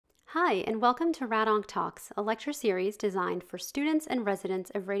Hi, and welcome to RadOnc Talks, a lecture series designed for students and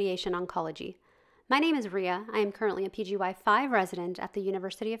residents of radiation oncology. My name is Ria. I am currently a PGY5 resident at the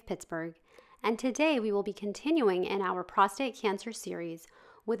University of Pittsburgh, and today we will be continuing in our prostate cancer series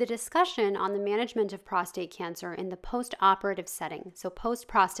with a discussion on the management of prostate cancer in the post-operative setting, so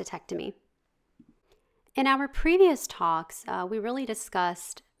post-prostatectomy. In our previous talks, we really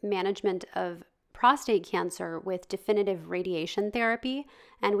discussed management of prostate cancer with definitive radiation therapy,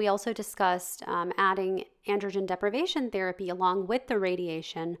 and we also discussed adding androgen deprivation therapy along with the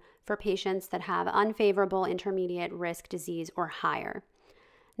radiation for patients that have unfavorable intermediate risk disease or higher.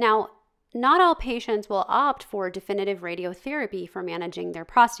 Now, not all patients will opt for definitive radiotherapy for managing their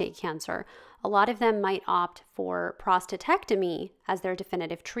prostate cancer. A lot of them might opt for prostatectomy as their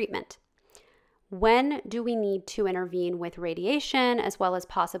definitive treatment. When do we need to intervene with radiation as well as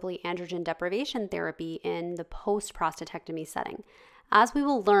possibly androgen deprivation therapy in the post-prostatectomy setting? As we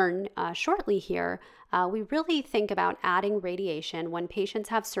will learn shortly here, we really think about adding radiation when patients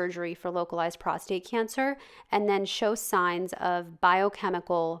have surgery for localized prostate cancer and then show signs of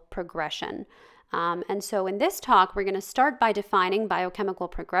biochemical progression. And so in this talk, we're going to start by defining biochemical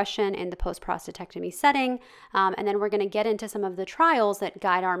progression in the post-prostatectomy setting, and then we're going to get into some of the trials that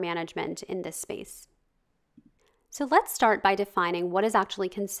guide our management in this space. So let's start by defining what is actually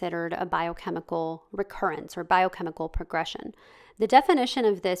considered a biochemical recurrence or biochemical progression. The definition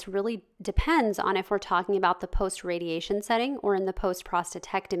of this really depends on if we're talking about the post-radiation setting or in the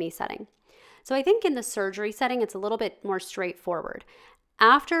post-prostatectomy setting. So I think in the surgery setting, it's a little bit more straightforward.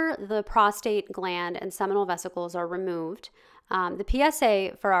 After the prostate gland and seminal vesicles are removed, the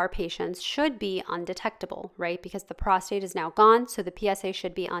PSA for our patients should be undetectable, right? Because the prostate is now gone, so the PSA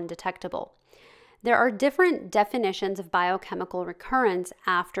should be undetectable. There are different definitions of biochemical recurrence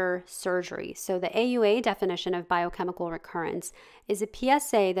after surgery. So the AUA definition of biochemical recurrence is a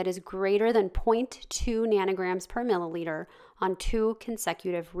PSA that is greater than 0.2 nanograms per milliliter on 2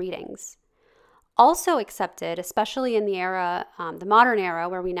 consecutive readings. Also accepted, especially in the modern era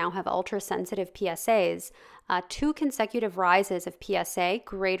where we now have ultra-sensitive PSAs, 2 consecutive rises of PSA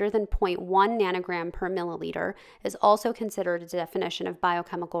greater than 0.1 nanogram per milliliter is also considered a definition of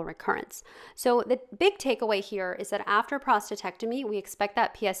biochemical recurrence. So the big takeaway here is that after prostatectomy, we expect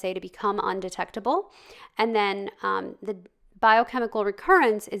that PSA to become undetectable, and then the biochemical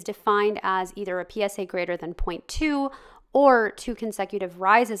recurrence is defined as either a PSA greater than 0.2 or 2 consecutive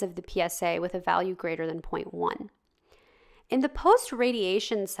rises of the PSA with a value greater than 0.1. In the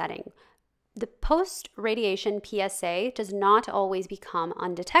post-radiation setting, the post-radiation PSA does not always become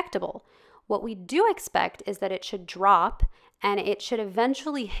undetectable. What we do expect is that it should drop and it should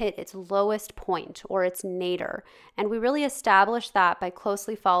eventually hit its lowest point or its nadir. And we really establish that by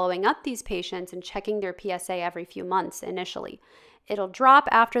closely following up these patients and checking their PSA every few months initially. It'll drop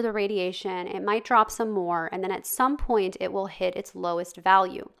after the radiation, it might drop some more, and then at some point it will hit its lowest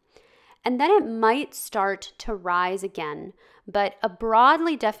value. And then it might start to rise again, but a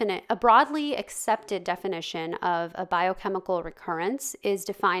broadly accepted definition of a biochemical recurrence is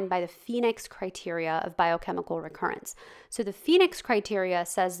defined by the Phoenix criteria of biochemical recurrence. So the Phoenix criteria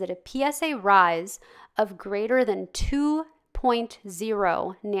says that a PSA rise of greater than 2.0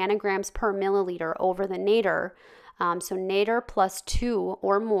 nanograms per milliliter over the nadir, so nadir plus 2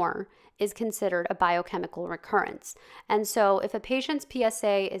 or more, is considered a biochemical recurrence. And so if a patient's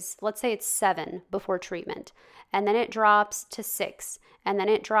PSA is, let's say it's 7 before treatment, and then it drops to 6, and then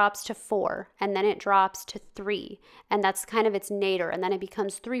it drops to 4, and then it drops to 3, and that's kind of its nadir, and then it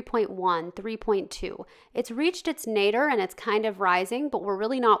becomes 3.1, 3.2. It's reached its nadir and it's kind of rising, but we're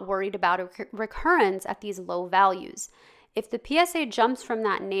really not worried about a recurrence at these low values. If the PSA jumps from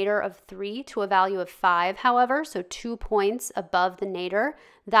that nadir of 3 to a value of 5, however, so 2 points above the nadir,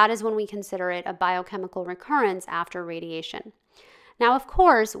 that is when we consider it a biochemical recurrence after radiation. Now, of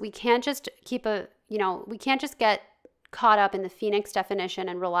course, we can't just get caught up in the Phoenix definition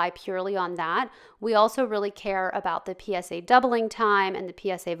and rely purely on that. We also really care about the PSA doubling time and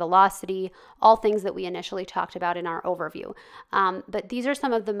the PSA velocity, all things that we initially talked about in our overview. But these are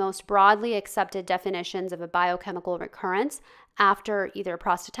some of the most broadly accepted definitions of a biochemical recurrence after either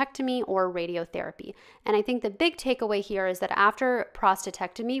prostatectomy or radiotherapy. And I think the big takeaway here is that after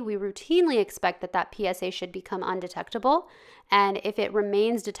prostatectomy, we routinely expect that PSA should become undetectable. And if it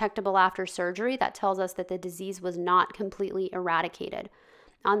remains detectable after surgery, that tells us that the disease was not completely eradicated.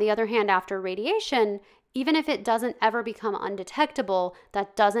 On the other hand, after radiation, even if it doesn't ever become undetectable,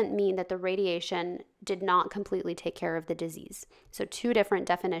 that doesn't mean that the radiation did not completely take care of the disease. So 2 different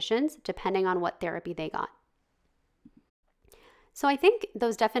definitions depending on what therapy they got. So I think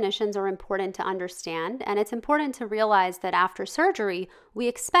those definitions are important to understand, and it's important to realize that after surgery, we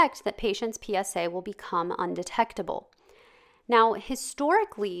expect that patients' PSA will become undetectable. Now,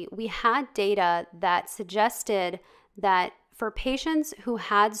 historically, we had data that suggested that for patients who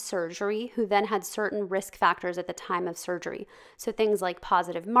had surgery, who then had certain risk factors at the time of surgery, so things like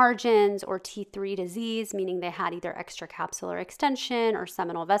positive margins or T3 disease, meaning they had either extracapsular extension or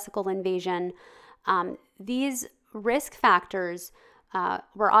seminal vesicle invasion, these risk factors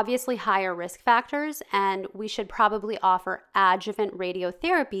were obviously higher risk factors, and we should probably offer adjuvant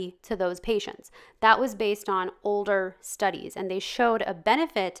radiotherapy to those patients. That was based on older studies, and they showed a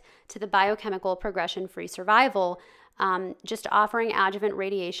benefit to the biochemical progression-free survival, just offering adjuvant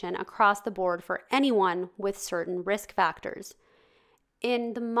radiation across the board for anyone with certain risk factors.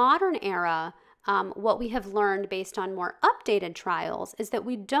 In the modern era, what we have learned based on more updated trials is that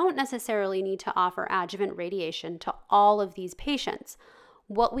we don't necessarily need to offer adjuvant radiation to all of these patients.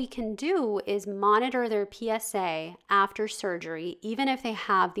 What we can do is monitor their PSA after surgery, even if they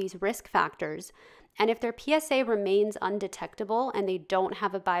have these risk factors. And if their PSA remains undetectable and they don't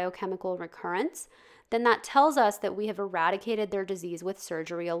have a biochemical recurrence, then that tells us that we have eradicated their disease with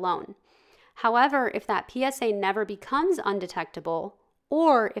surgery alone. However, if that PSA never becomes undetectable,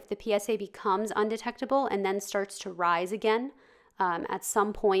 or if the PSA becomes undetectable and then starts to rise again at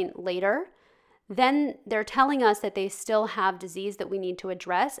some point later, then they're telling us that they still have disease that we need to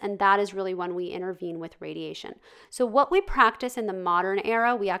address, and that is really when we intervene with radiation. So what we practice in the modern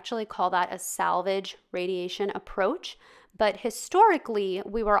era, we actually call that a salvage radiation approach, but historically,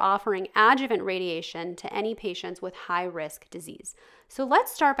 we were offering adjuvant radiation to any patients with high-risk disease. So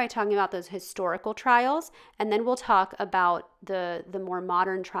let's start by talking about those historical trials, and then we'll talk about the more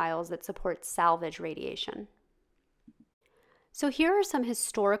modern trials that support salvage radiation. So here are some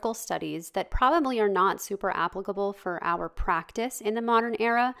historical studies that probably are not super applicable for our practice in the modern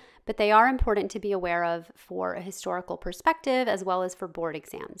era, but they are important to be aware of for a historical perspective as well as for board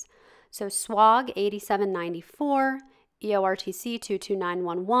exams. So SWOG 8794, EORTC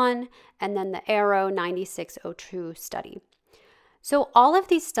 22911, and then the ARROW 9602 study. So all of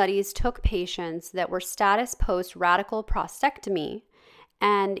these studies took patients that were status post radical prostatectomy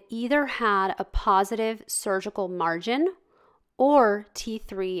and either had a positive surgical margin or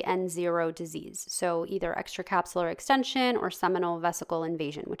T3 and 0 disease. So either extracapsular extension or seminal vesicle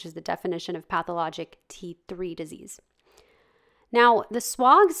invasion, which is the definition of pathologic T3 disease. Now, the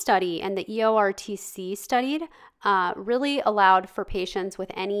SWOG study and the EORTC study really allowed for patients with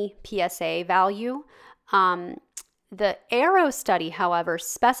any PSA value. The ARROW study, however,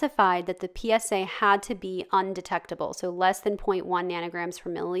 specified that the PSA had to be undetectable, so less than 0.1 nanograms per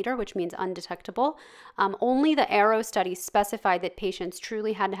milliliter, which means undetectable. Only the ARROW study specified that patients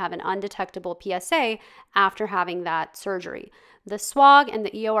truly had to have an undetectable PSA after having that surgery. The SWOG and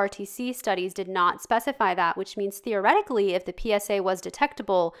the EORTC studies did not specify that, which means theoretically, if the PSA was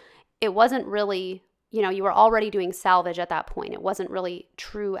detectable, it wasn't really, you were already doing salvage at that point. It wasn't really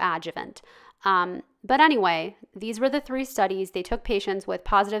true adjuvant. But anyway, these were the three studies. They took patients with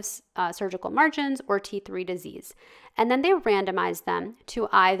positive surgical margins or T3 disease, and then they randomized them to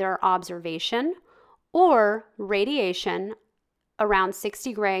either observation or radiation around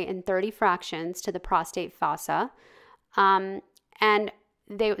 60 gray and 30 fractions to the prostate fossa. And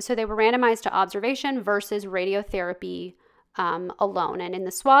they were randomized to observation versus radiotherapy alone. And in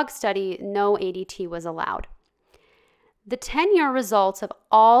the SWOG study, no ADT was allowed. The 10-year results of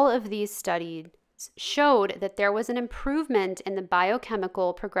all of these studies showed that there was an improvement in the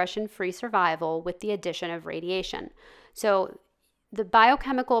biochemical progression-free survival with the addition of radiation. So the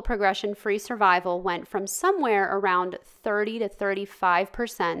biochemical progression-free survival went from somewhere around 30 to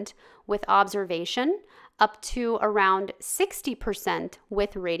 35% with observation up to around 60%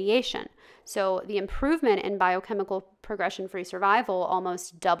 with radiation. So the improvement in biochemical progression-free survival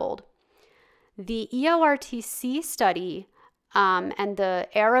almost doubled. The EORTC study and the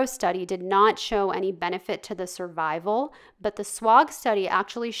ARROW study did not show any benefit to the survival, but the SWOG study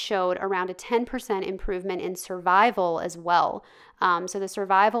actually showed around a 10% improvement in survival as well. So the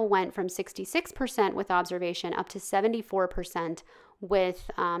survival went from 66% with observation up to 74% with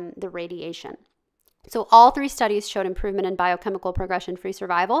the radiation. So all three studies showed improvement in biochemical progression-free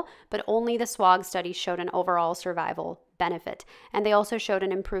survival, but only the SWOG study showed an overall survival benefit. And they also showed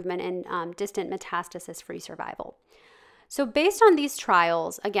an improvement in distant metastasis-free survival. So based on these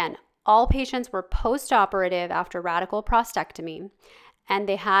trials, again, all patients were post-operative after radical prostatectomy, and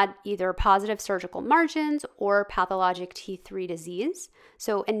they had either positive surgical margins or pathologic T3 disease,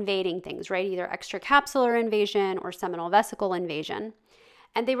 so invading things, right? Either extracapsular invasion or seminal vesicle invasion.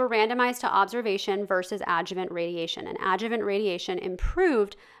 And they were randomized to observation versus adjuvant radiation. And adjuvant radiation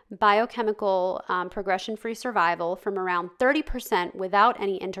improved biochemical progression-free survival from around 30% without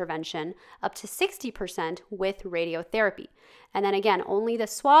any intervention up to 60% with radiotherapy. And then again, only the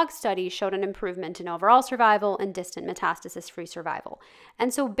SWOG study showed an improvement in overall survival and distant metastasis-free survival.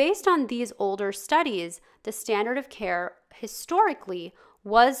 And so based on these older studies, the standard of care historically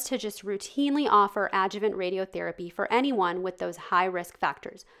was to just routinely offer adjuvant radiotherapy for anyone with those high risk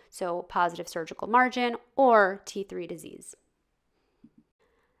factors, so positive surgical margin or T3 disease.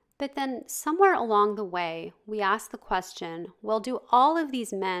 But then somewhere along the way, we asked the question, well, do all of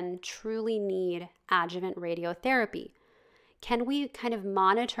these men truly need adjuvant radiotherapy? Can we kind of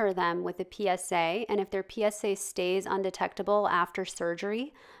monitor them with a PSA? And if their PSA stays undetectable after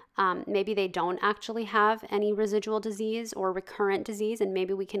surgery, maybe they don't actually have any residual disease or recurrent disease, and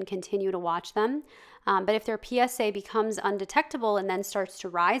maybe we can continue to watch them. But if their PSA becomes undetectable and then starts to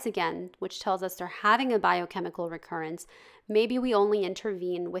rise again, which tells us they're having a biochemical recurrence, maybe we only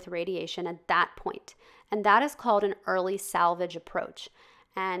intervene with radiation at that point. And that is called an early salvage approach.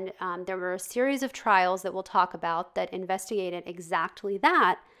 And there were a series of trials that we'll talk about that investigated exactly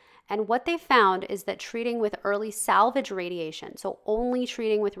that. And what they found is that treating with early salvage radiation, so only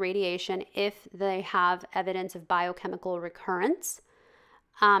treating with radiation if they have evidence of biochemical recurrence,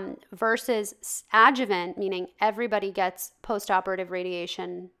 versus adjuvant, meaning everybody gets postoperative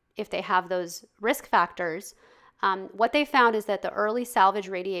radiation if they have those risk factors, what they found is that the early salvage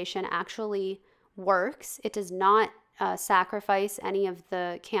radiation actually works. It does not sacrifice any of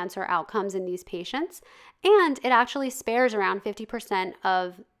the cancer outcomes in these patients, and it actually spares around 50%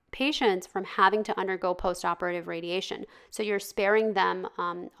 of patients from having to undergo postoperative radiation. So you're sparing them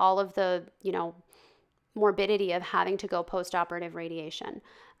all of the, morbidity of having to go postoperative radiation.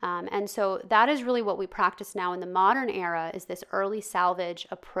 And so that is really what we practice now in the modern era, is this early salvage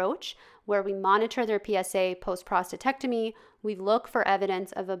approach where we monitor their PSA post-prostatectomy. We look for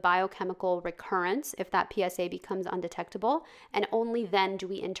evidence of a biochemical recurrence if that PSA becomes undetectable, and only then do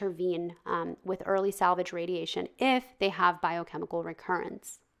we intervene with early salvage radiation if they have biochemical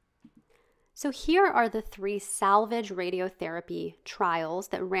recurrence. So here are the 3 salvage radiotherapy trials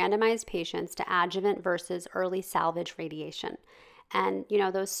that randomize patients to adjuvant versus early salvage radiation. And,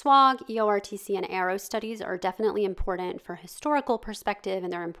 those SWOG, EORTC, and ARROW studies are definitely important for historical perspective,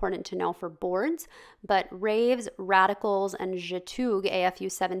 and they're important to know for boards. But RAVES, Radicals, and JETUG,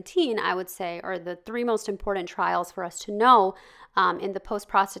 AFU 17, I would say, are the 3 most important trials for us to know in the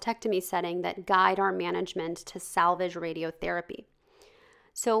post-prostatectomy setting that guide our management to salvage radiotherapy.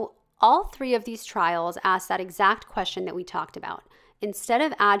 So all 3 of these trials ask that exact question that we talked about. Instead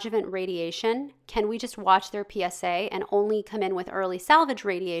of adjuvant radiation, can we just watch their PSA and only come in with early salvage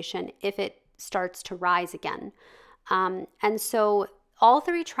radiation if it starts to rise again? And so all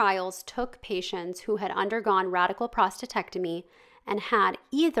 3 trials took patients who had undergone radical prostatectomy and had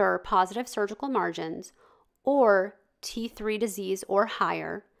either positive surgical margins or T3 disease or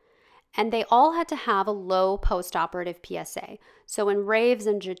higher, and they all had to have a low postoperative PSA. So in RAVES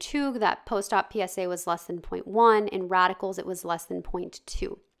and JETUG, that post-op PSA was less than 0.1. In Radicals, it was less than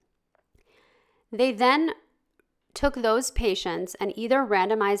 0.2. They then took those patients and either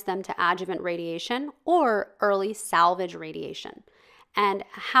randomized them to adjuvant radiation or early salvage radiation. And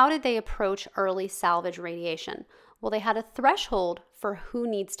how did they approach early salvage radiation? Well, they had a threshold for who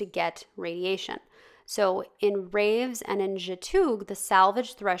needs to get radiation. So in RAVES and in JETUG, the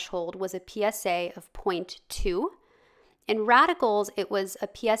salvage threshold was a PSA of 0.2. In Radicals, it was a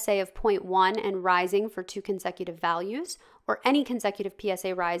PSA of 0.1 and rising for 2 consecutive values, or any consecutive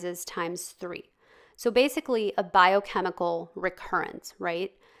PSA rises times 3. So basically a biochemical recurrence,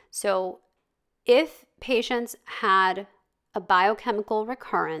 right? So if patients had a biochemical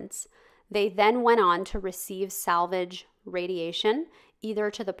recurrence, they then went on to receive salvage radiation,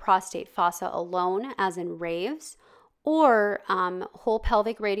 either to the prostate fossa alone, as in RAVES, or whole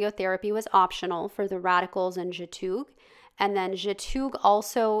pelvic radiotherapy was optional for the Radicals and JETUG. And then JETUG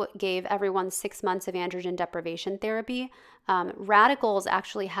also gave everyone 6 months of androgen deprivation therapy. Radicals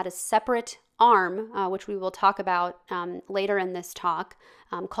actually had a separate arm, which we will talk about later in this talk,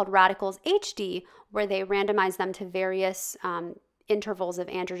 called Radicals HD, where they randomized them to various intervals of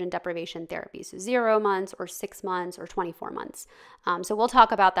androgen deprivation therapy, so 0 months or 6 months or 24 months. So we'll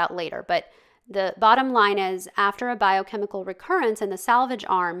talk about that later. But the bottom line is, after a biochemical recurrence in the salvage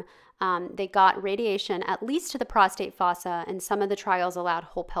arm, they got radiation at least to the prostate fossa, and some of the trials allowed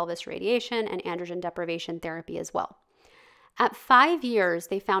whole pelvis radiation and androgen deprivation therapy as well. At 5 years,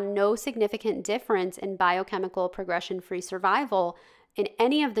 they found no significant difference in biochemical progression-free survival in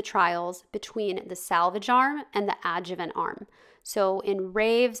any of the trials between the salvage arm and the adjuvant arm. So in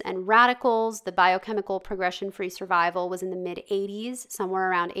raves and radicals, the biochemical progression-free survival was in the mid-80s, somewhere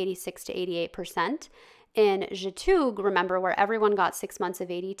around 86 to 88%. In Jatug, remember, where everyone got 6 months of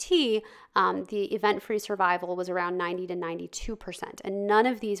ADT, the event-free survival was around 90 to 92%. And none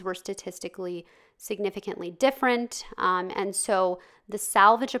of these were statistically significantly different. And so the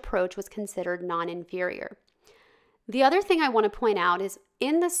salvage approach was considered non-inferior. The other thing I want to point out is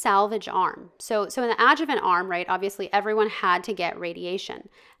in the salvage arm. So in the adjuvant arm, right, obviously everyone had to get radiation.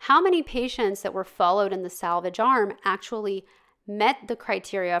 How many patients that were followed in the salvage arm actually met the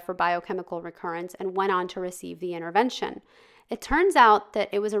criteria for biochemical recurrence and went on to receive the intervention? It turns out that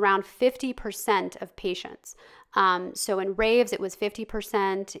it was around 50% of patients. So in raves, it was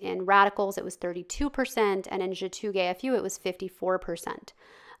 50%, in radicals, it was 32%, and in Jatug AFU, it was 54%.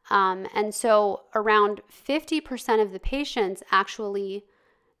 And so around 50% of the patients actually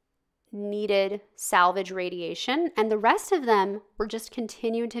needed salvage radiation, and the rest of them were just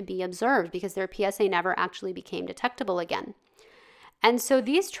continued to be observed because their PSA never actually became detectable again. And so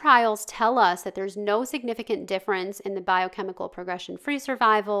these trials tell us that there's no significant difference in the biochemical progression-free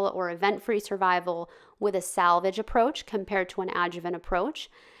survival or event-free survival with a salvage approach compared to an adjuvant approach.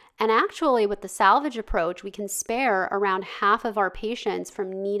 And actually, with the salvage approach, we can spare around half of our patients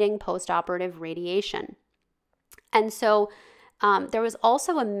from needing postoperative radiation. And so there was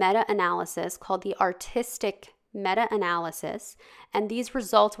also a meta-analysis called the artistic meta-analysis, and these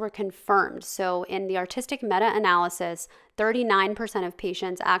results were confirmed. So in the artistic meta-analysis, 39% of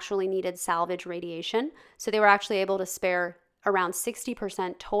patients actually needed salvage radiation. So they were actually able to spare around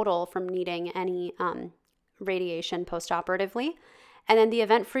 60% total from needing any radiation postoperatively. And then the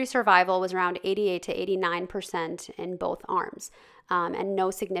event-free survival was around 88 to 89% in both arms, and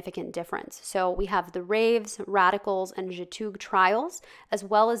no significant difference. So we have the raves, radicals, and Jatug trials, as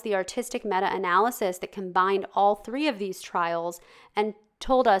well as the artistic meta-analysis that combined all three of these trials and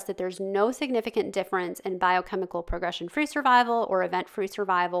told us that there's no significant difference in biochemical progression-free survival or event-free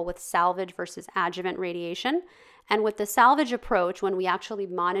survival with salvage versus adjuvant radiation. And with the salvage approach, when we actually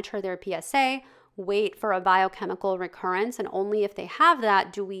monitor their PSA, wait for a biochemical recurrence, and only if they have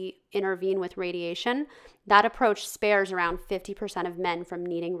that do we intervene with radiation. That approach spares around 50% of men from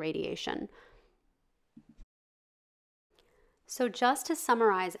needing radiation. So just to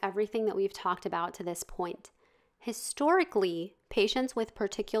summarize everything that we've talked about to this point, historically, patients with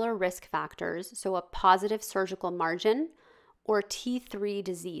particular risk factors, so a positive surgical margin or T3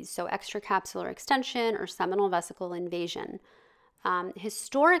 disease, so extracapsular extension or seminal vesicle invasion,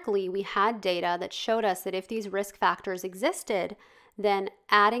 historically, we had data that showed us that if these risk factors existed, then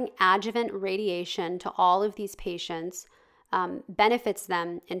adding adjuvant radiation to all of these patients benefits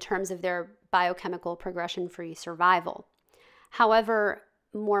them in terms of their biochemical progression-free survival. However,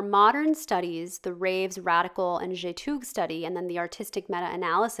 more modern studies, the raves, radical, and Jatug study, and then the artistic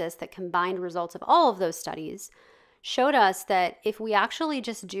meta-analysis that combined results of all of those studies, showed us that if we actually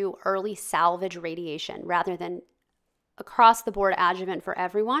just do early salvage radiation rather than across the board adjuvant for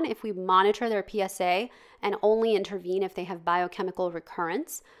everyone, if we monitor their PSA and only intervene if they have biochemical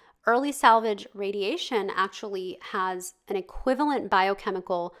recurrence, early salvage radiation actually has an equivalent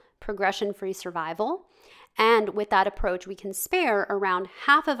biochemical progression-free survival. And with that approach, we can spare around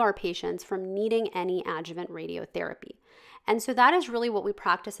half of our patients from needing any adjuvant radiotherapy. And so that is really what we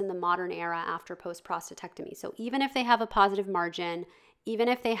practice in the modern era after post-prostatectomy. So even if they have a positive margin, even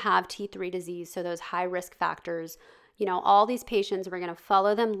if they have T3 disease, so those high risk factors, all these patients, we're going to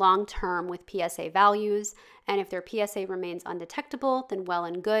follow them long-term with PSA values. And if their PSA remains undetectable, then well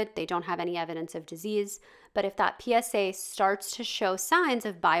and good. They don't have any evidence of disease. But if that PSA starts to show signs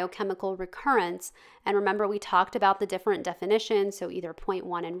of biochemical recurrence, and remember we talked about the different definitions, so either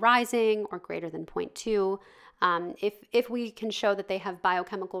 0.1 and rising or greater than 0.2, if we can show that they have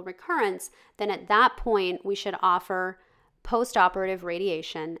biochemical recurrence, then at that point we should offer postoperative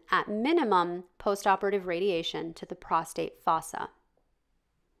radiation, at minimum postoperative radiation to the prostate fossa.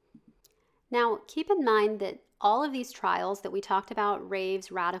 Now, keep in mind that all of these trials that we talked about,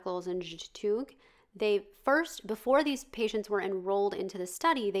 raves, radicals, and Jatug, they first, before these patients were enrolled into the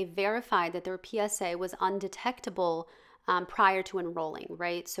study, they verified that their PSA was undetectable prior to enrolling,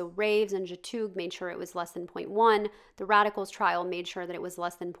 right? So raves and Jatug made sure it was less than 0.1. The radicals trial made sure that it was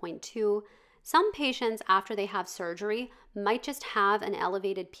less than 0.2. Some patients, after they have surgery, might just have an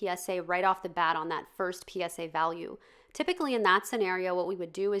elevated PSA right off the bat on that first PSA value. Typically in that scenario, what we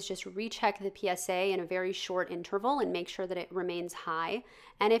would do is just recheck the PSA in a very short interval and make sure that it remains high.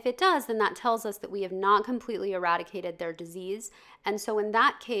 And if it does, then that tells us that we have not completely eradicated their disease. And so in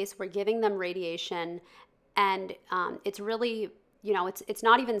that case, we're giving them radiation, and it's really it's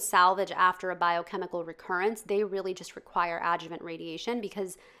not even salvage after a biochemical recurrence. They really just require adjuvant radiation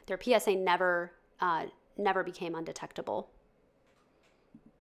because their PSA never became undetectable.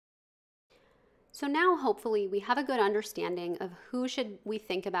 So now hopefully we have a good understanding of who should we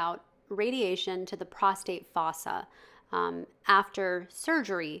think about radiation to the prostate fossa after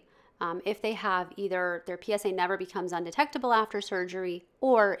surgery, if they have either their PSA never becomes undetectable after surgery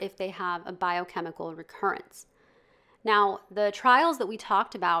or if they have a biochemical recurrence. Now, the trials that we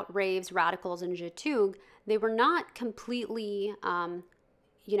talked about, Raves, Radicals, and Jatug, they were not completely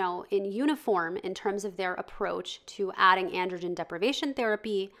in uniform in terms of their approach to adding androgen deprivation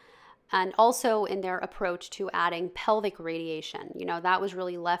therapy and also in their approach to adding pelvic radiation. That was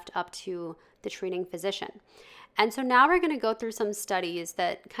really left up to the treating physician. And so now we're going to go through some studies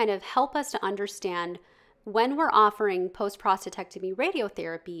that kind of help us to understand when we're offering post-prostatectomy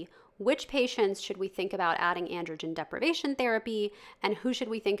radiotherapy, which patients should we think about adding androgen deprivation therapy, and who should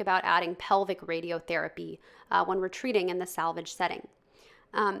we think about adding pelvic radiotherapy when we're treating in the salvage setting.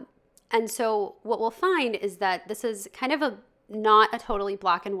 And so what we'll find is that this is kind of not a totally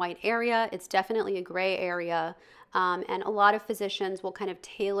black and white area. It's definitely a gray area. And a lot of physicians will kind of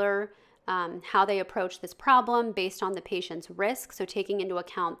tailor how they approach this problem based on the patient's risk. So taking into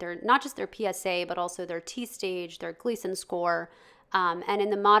account not just their PSA, but also their T-stage, their Gleason score. And in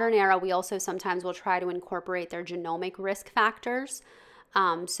the modern era, we also sometimes will try to incorporate their genomic risk factors.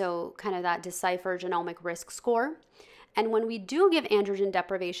 So kind of that Decipher genomic risk score. And when we do give androgen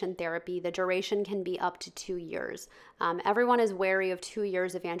deprivation therapy, the duration can be up to 2 years. Everyone is wary of 2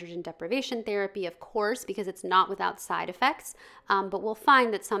 years of androgen deprivation therapy, of course, because it's not without side effects. But we'll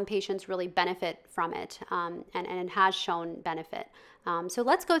find that some patients really benefit from it, and it has shown benefit. So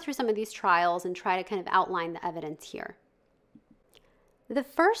let's go through some of these trials and try to kind of outline the evidence here. The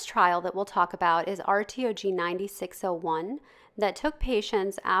first trial that we'll talk about is RTOG 9601 that took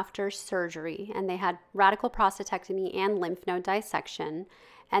patients after surgery, and they had radical prostatectomy and lymph node dissection,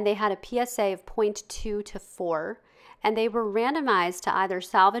 and they had a PSA of 0.2 to 4, and they were randomized to either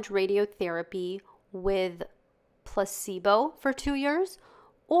salvage radiotherapy with placebo for 2 years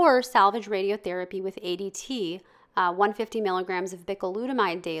or salvage radiotherapy with ADT, 150 milligrams of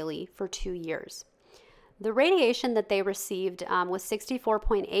bicalutamide daily for 2 years. The radiation that they received was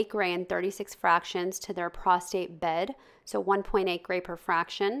 64.8 gray and 36 fractions to their prostate bed, so 1.8 gray per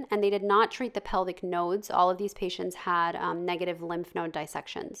fraction, and they did not treat the pelvic nodes. All of these patients had negative lymph node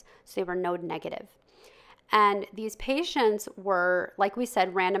dissections, so they were node negative. And these patients were, like we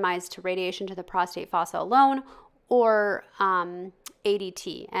said, randomized to radiation to the prostate fossa alone or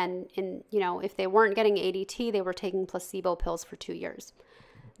ADT. And if they weren't getting ADT, they were taking placebo pills for 2 years.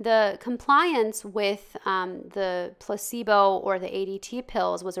 The compliance with the placebo or the ADT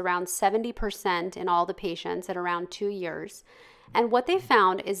pills was around 70% in all the patients at around 2 years. And what they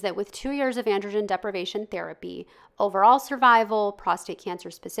found is that with 2 years of androgen deprivation therapy, overall survival, prostate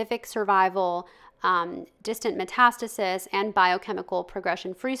cancer-specific survival, distant metastasis, and biochemical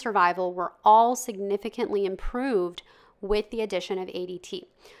progression-free survival were all significantly improved with the addition of ADT.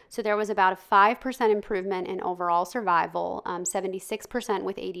 So there was about a 5% improvement in overall survival, 76%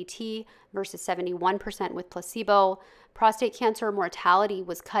 with ADT versus 71% with placebo. Prostate cancer mortality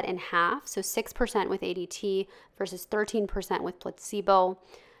was cut in half, so 6% with ADT versus 13% with placebo.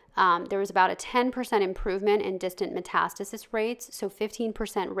 There was about a 10% improvement in distant metastasis rates, so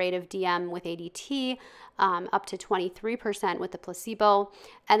 15% rate of DM with ADT, up to 23% with the placebo.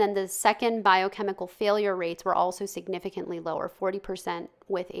 And then the second biochemical failure rates were also significantly lower, 40%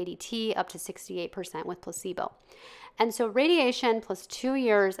 with ADT, up to 68% with placebo. And so radiation plus 2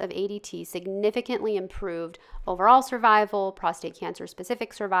 years of ADT significantly improved overall survival, prostate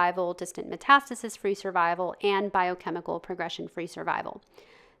cancer-specific survival, distant metastasis-free survival, and biochemical progression-free survival.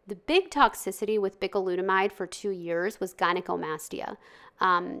 The big toxicity with bicalutamide for 2 years was gynecomastia.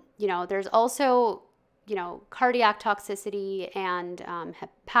 There's also, cardiac toxicity and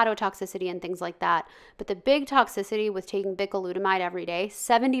hepatotoxicity and things like that. But the big toxicity with taking bicalutamide every day,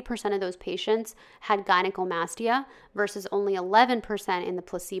 70% of those patients had gynecomastia versus only 11% in the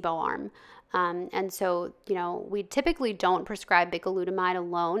placebo arm. And so, we typically don't prescribe bicalutamide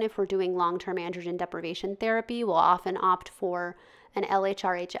alone. If we're doing long-term androgen deprivation therapy, we'll often opt for an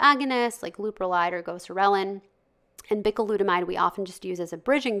LHRH agonist like leuprolide or goserelin. And bicalutamide we often just use as a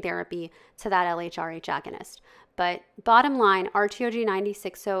bridging therapy to that LHRH agonist. But bottom line, RTOG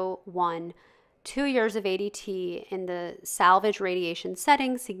 9601, 2 years of ADT in the salvage radiation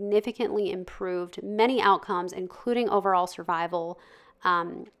setting significantly improved many outcomes, including overall survival.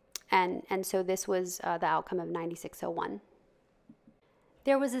 And so this was the outcome of 9601.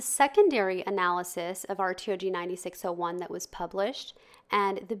 There was a secondary analysis of RTOG 9601 that was published,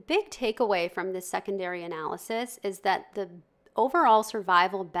 and the big takeaway from this secondary analysis is that the overall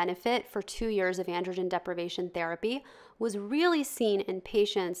survival benefit for 2 years of androgen deprivation therapy was really seen in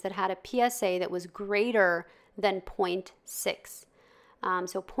patients that had a PSA that was greater than 0.6.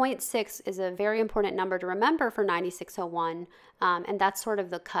 So 0.6 is a very important number to remember for 9601, and that's sort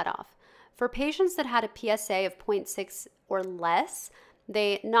of the cutoff. For patients that had a PSA of 0.6 or less,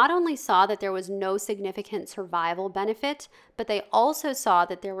 they not only saw that there was no significant survival benefit, but they also saw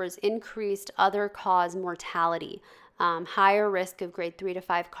that there was increased other cause mortality, higher risk of grade 3 to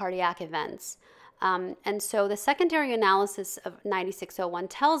 5 cardiac events. And so the secondary analysis of 9601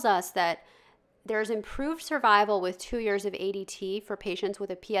 tells us that there's improved survival with 2 years of ADT for patients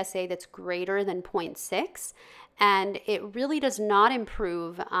with a PSA that's greater than 0.6. And it really does not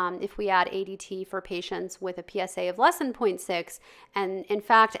improve if we add ADT for patients with a PSA of less than 0.6. And in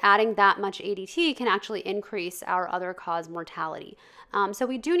fact, adding that much ADT can actually increase our other cause mortality. So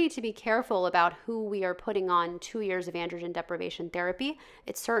we do need to be careful about who we are putting on 2 years of androgen deprivation therapy.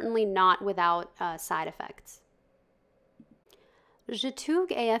 It's certainly not without side effects.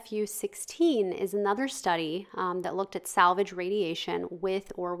 JTUG AFU 16 is another study that looked at salvage radiation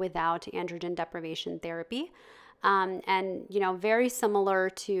with or without androgen deprivation therapy. And, very similar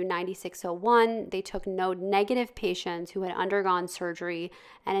to 9601, they took node-negative patients who had undergone surgery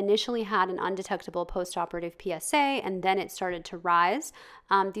and initially had an undetectable postoperative PSA, and then it started to rise.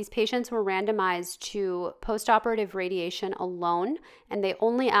 These patients were randomized to postoperative radiation alone, and they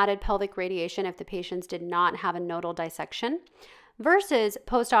only added pelvic radiation if the patients did not have a nodal dissection, versus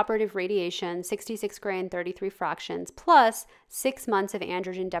postoperative radiation, 66 gray and 33 fractions, plus 6 months of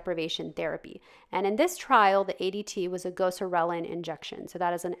androgen deprivation therapy. And in this trial, the ADT was a goserelin injection, so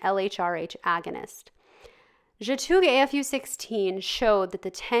that is an LHRH agonist. JTUG AFU 16 showed that the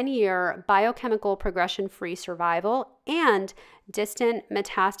 10-year biochemical progression-free survival and distant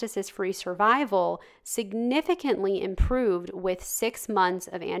metastasis-free survival significantly improved with 6 months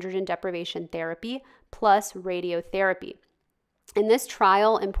of androgen deprivation therapy plus radiotherapy. In this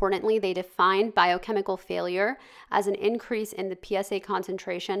trial, importantly, they defined biochemical failure as an increase in the PSA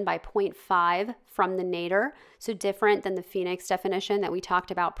concentration by 0.5 from the nadir, so different than the Phoenix definition that we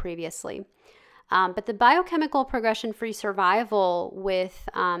talked about previously. But the biochemical progression-free survival with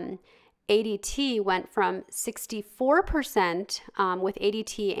ADT went from 64% with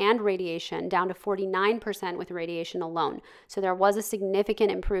ADT and radiation down to 49% with radiation alone. So there was a significant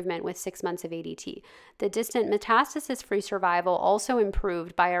improvement with 6 months of ADT. The distant metastasis-free survival also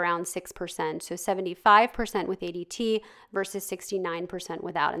improved by around 6%, so 75% with ADT versus 69%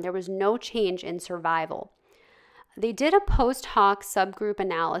 without, and there was no change in survival. They did a post hoc subgroup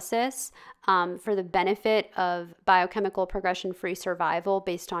analysis for the benefit of biochemical progression-free survival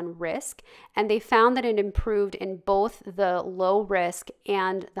based on risk, and they found that it improved in both the low risk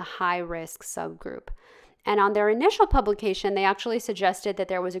and the high risk subgroup. And on their initial publication, they actually suggested that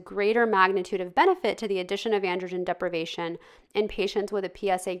there was a greater magnitude of benefit to the addition of androgen deprivation in patients with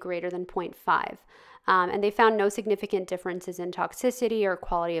a PSA greater than 0.5. And they found no significant differences in toxicity or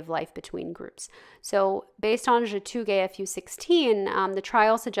quality of life between groups. So based on JTUG AFU 16, the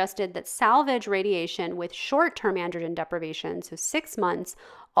trial suggested that salvage radiation with short-term androgen deprivation, so 6 months,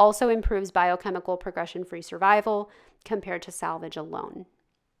 also improves biochemical progression-free survival compared to salvage alone.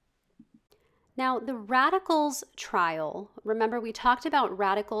 Now, the Radicals trial, remember we talked about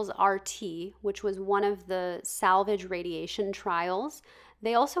Radicals RT, which was one of the salvage radiation trials.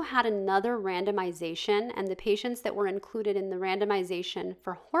 They also had another randomization, and the patients that were included in the randomization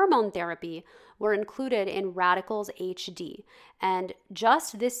for hormone therapy were included in Radicals HD. And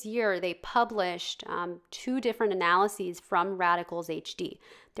just this year, they published 2 different analyses from Radicals HD.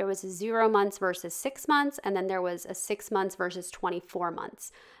 There was a 0 months versus 6 months, and then there was a 6 months versus 24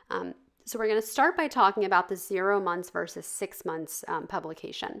 months. So we're going to start by talking about the 0 months versus 6 months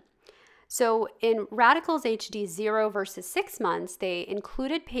publication. So in Radicals HD 0 versus 6 months, they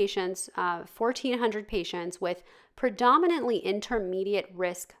included patients, 1,400 patients with predominantly intermediate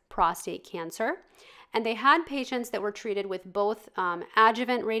risk prostate cancer. And they had patients that were treated with both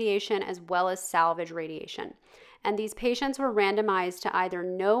adjuvant radiation as well as salvage radiation. And these patients were randomized to either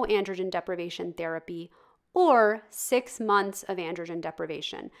no androgen deprivation therapy or 6 months of androgen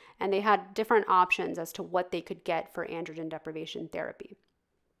deprivation. And they had different options as to what they could get for androgen deprivation therapy.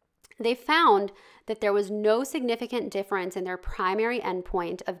 They found that there was no significant difference in their primary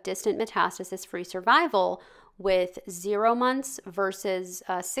endpoint of distant metastasis-free survival with 0 months versus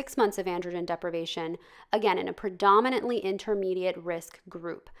 6 months of androgen deprivation, again, in a predominantly intermediate risk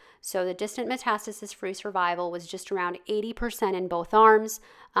group. So the distant metastasis-free survival was just around 80% in both arms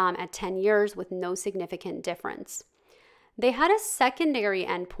at 10 years with no significant difference. They had a secondary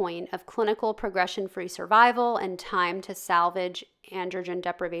endpoint of clinical progression-free survival and time to salvage androgen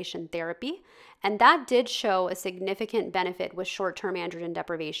deprivation therapy, and that did show a significant benefit with short-term androgen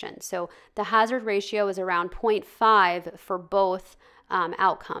deprivation. So the hazard ratio is around 0.5 for both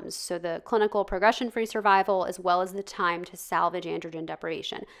outcomes, so the clinical progression-free survival as well as the time to salvage androgen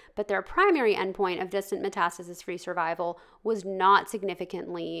deprivation. But their primary endpoint of distant metastasis-free survival was not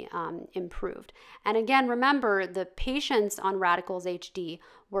significantly improved. And again, remember, the patients on Radicals HD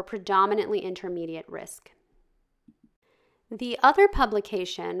were predominantly intermediate risk. The other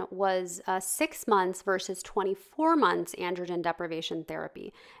publication was 6 months versus 24 months androgen deprivation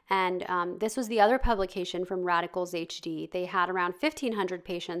therapy. And this was the other publication from Radicals HD. They had around 1,500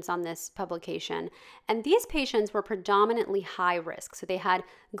 patients on this publication. And these patients were predominantly high risk. So they had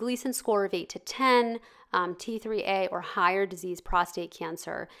Gleason score of 8 to 10, T3A or higher disease prostate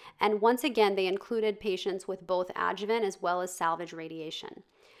cancer. And once again, they included patients with both adjuvant as well as salvage radiation.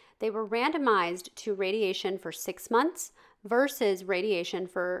 They were randomized to radiation for 6 months versus radiation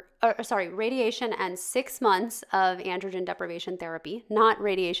and 6 months of androgen deprivation therapy, not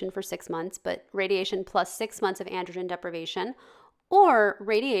radiation for 6 months, but radiation plus 6 months of androgen deprivation, or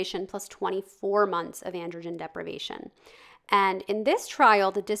radiation plus 24 months of androgen deprivation. And in this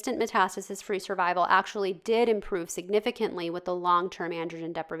trial, the distant metastasis-free survival actually did improve significantly with the long-term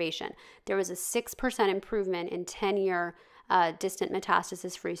androgen deprivation. There was a 6% improvement in 10-year distant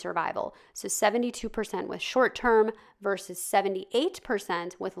metastasis-free survival. So 72% with short-term versus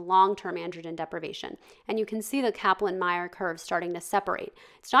 78% with long-term androgen deprivation. And you can see the Kaplan-Meier curve starting to separate.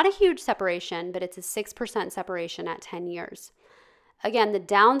 It's not a huge separation, but it's a 6% separation at 10 years. Again, the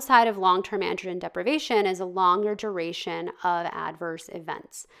downside of long-term androgen deprivation is a longer duration of adverse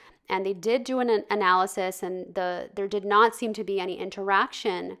events. And they did do an analysis, and there did not seem to be any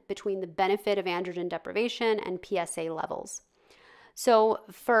interaction between the benefit of androgen deprivation and PSA levels. So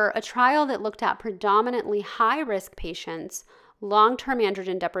for a trial that looked at predominantly high-risk patients, long-term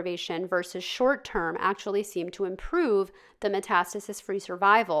androgen deprivation versus short-term actually seemed to improve the metastasis-free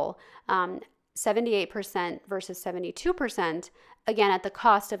survival, 78% versus 72%, again at the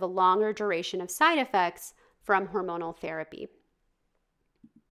cost of a longer duration of side effects from hormonal therapy.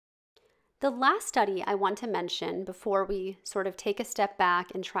 The last study I want to mention before we sort of take a step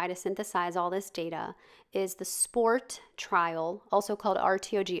back and try to synthesize all this data is the SPORT trial, also called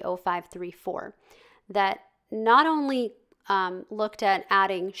RTOG 0534, that not only looked at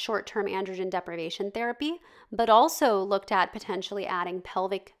adding short-term androgen deprivation therapy, but also looked at potentially adding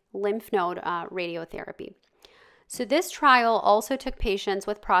pelvic lymph node radiotherapy. So this trial also took patients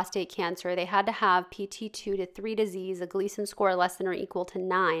with prostate cancer. They had to have PT2 to 3 disease, a Gleason score less than or equal to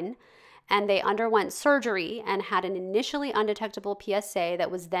 9, and they underwent surgery and had an initially undetectable PSA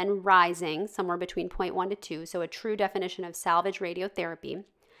that was then rising somewhere between 0.1 to 2, so a true definition of salvage radiotherapy.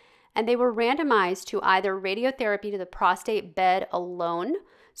 And they were randomized to either radiotherapy to the prostate bed alone,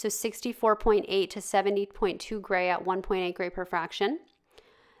 so 64.8 to 70.2 gray at 1.8 gray per fraction,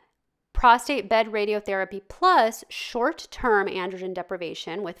 prostate bed radiotherapy plus short-term androgen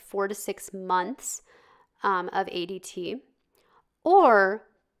deprivation with 4 to 6 months of ADT, or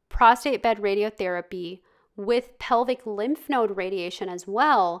prostate bed radiotherapy with pelvic lymph node radiation as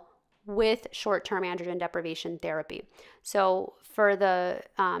well with short-term androgen deprivation therapy. So for the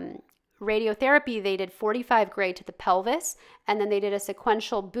radiotherapy, they did 45 gray to the pelvis, and then they did a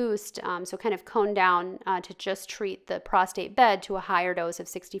sequential boost, so kind of cone down to just treat the prostate bed to a higher dose of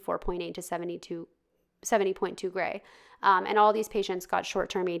 64.8 to 70.2 gray. And all these patients got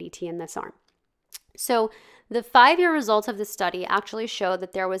short-term ADT in this arm. So the 5-year results of the study actually show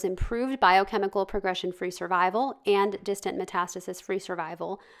that there was improved biochemical progression-free survival and distant metastasis-free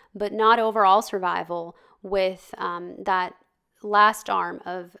survival, but not overall survival with that last arm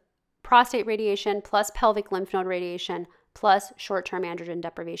of prostate radiation plus pelvic lymph node radiation plus short-term androgen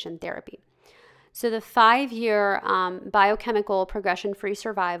deprivation therapy. So the 5-year biochemical progression-free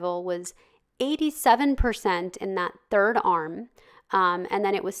survival was 87% in that third arm, and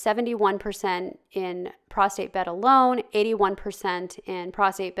then it was 71% in prostate bed alone, 81% in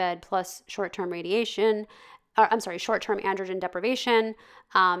prostate bed plus short-term radiation, short-term androgen deprivation,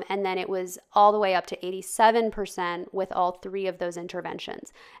 and then it was all the way up to 87% with all 3 of those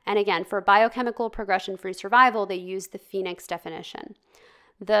interventions. And again, for biochemical progression-free survival, they used the Phoenix definition.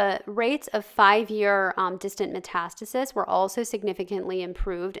 The rates of 5-year distant metastasis were also significantly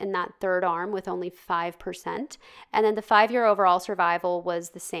improved in that third arm with only 5%. And then the 5-year overall survival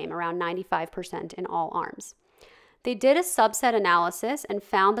was the same, around 95% in all arms. They did a subset analysis and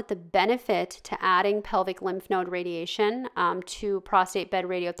found that the benefit to adding pelvic lymph node radiation to prostate bed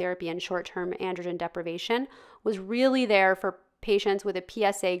radiotherapy and short-term androgen deprivation was really there for patients with a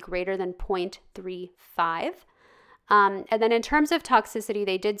PSA greater than 0.35. And then in terms of toxicity,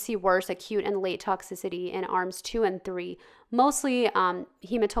 they did see worse acute and late toxicity in arms 2 and 3, mostly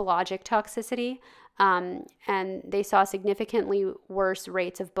hematologic toxicity, and they saw significantly worse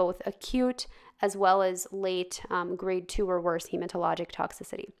rates of both acute as well as late grade 2 or worse hematologic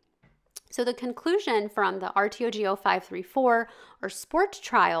toxicity. So the conclusion from the RTOG 0534 or SPORT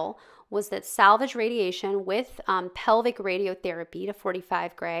trial was that salvage radiation with pelvic radiotherapy to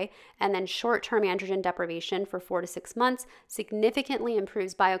 45 gray and then short-term androgen deprivation for 4 to 6 months significantly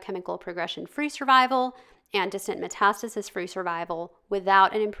improves biochemical progression-free survival and distant metastasis-free survival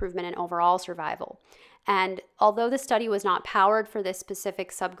without an improvement in overall survival. And although the study was not powered for this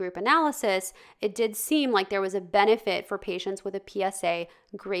specific subgroup analysis, it did seem like there was a benefit for patients with a PSA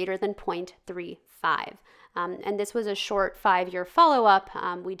greater than 0.35. And this was a short 5-year follow-up.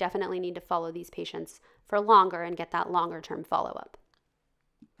 We definitely need to follow these patients for longer and get that longer-term follow-up.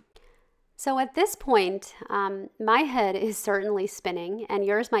 So at this point, my head is certainly spinning, and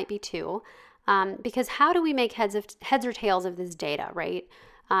yours might be too, because how do we make heads or tails of this data, right?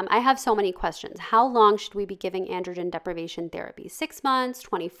 I have so many questions. How long should we be giving androgen deprivation therapy? 6 months,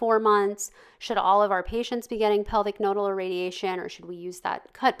 24 months? Should all of our patients be getting pelvic nodal irradiation, or should we use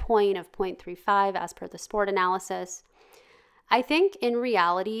that cut point of 0.35 as per the SPORT analysis? I think in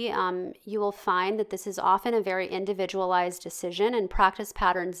reality, you will find that this is often a very individualized decision, and practice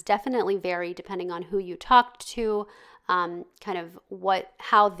patterns definitely vary depending on who you talked to,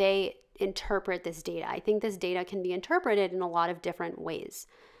 how they interpret this data. I think this data can be interpreted in a lot of different ways.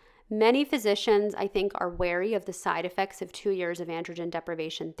 Many physicians, I think, are wary of the side effects of 2 years of androgen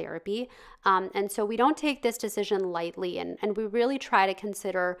deprivation therapy. And so we don't take this decision lightly, and we really try to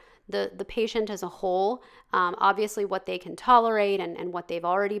consider the patient as a whole, obviously what they can tolerate and what they've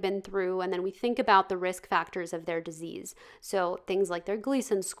already been through. And then we think about the risk factors of their disease. So things like their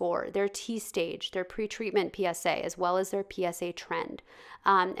Gleason score, their T stage, their pretreatment PSA, as well as their PSA trend.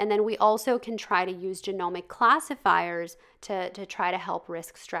 And then we also can try to use genomic classifiers to try to help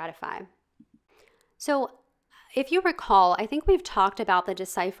risk stratify. So if you recall, I think we've talked about the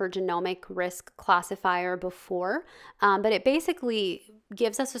Decipher genomic risk classifier before, but it basically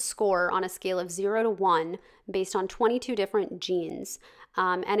gives us a score on a scale of 0 to 1 based on 22 different genes.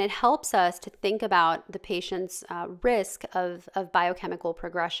 And it helps us to think about the patient's risk of biochemical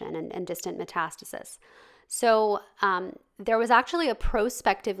progression and distant metastasis. So there was actually a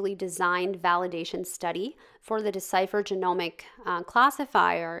prospectively designed validation study for the Decipher genomic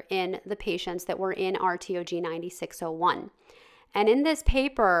classifier in the patients that were in RTOG 9601. And in this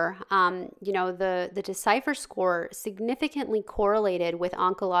paper, the Decipher score significantly correlated with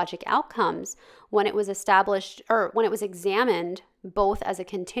oncologic outcomes when it was established, or when it was examined both as a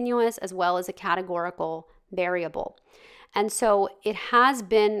continuous as well as a categorical variable. And so it has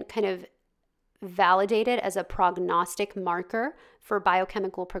been kind of validated as a prognostic marker for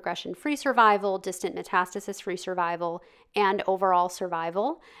biochemical progression-free survival, distant metastasis-free survival, and overall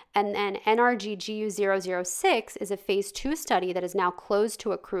survival. And then NRG-GU006 is a phase 2 study that is now closed to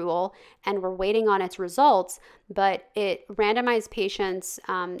accrual, and we're waiting on its results, but it randomized patients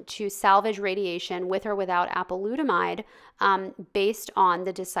to salvage radiation with or without apalutamide based on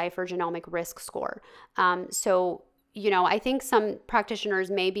the Decipher genomic risk score. I think some practitioners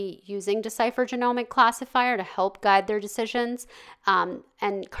may be using Decipher genomic classifier to help guide their decisions.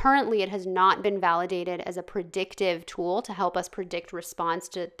 And currently it has not been validated as a predictive tool to help us predict response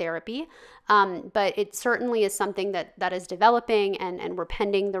to therapy. But it certainly is something that is developing, and we're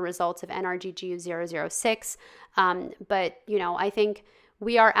pending the results of NRG-GU006. I think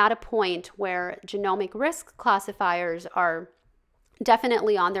we are at a point where genomic risk classifiers are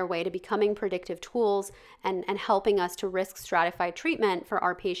definitely on their way to becoming predictive tools and helping us to risk stratify treatment for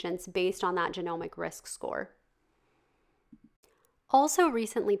our patients based on that genomic risk score. Also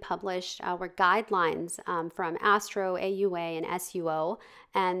recently published were guidelines from ASTRO, AUA, and SUO,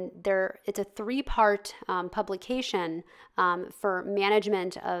 and it's a 3-part publication for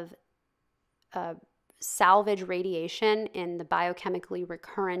management of salvage radiation in the biochemically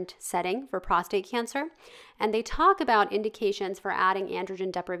recurrent setting for prostate cancer. And they talk about indications for adding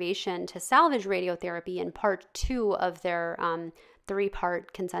androgen deprivation to salvage radiotherapy in part 2 of their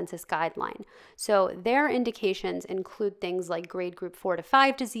 3-part consensus guideline. So their indications include things like grade group 4 to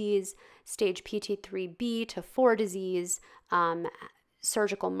 5 disease, stage PT3B to 4 disease,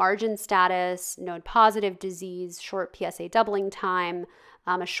 surgical margin status, node positive disease, short PSA doubling time,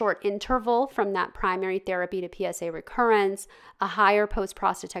 a short interval from that primary therapy to PSA recurrence, a higher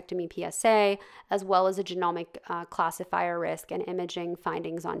post-prostatectomy PSA, as well as a genomic classifier risk and imaging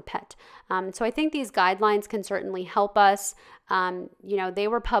findings on PET. So I think these guidelines can certainly help us. They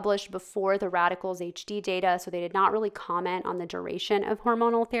were published before the Radicals HD data, so they did not really comment on the duration of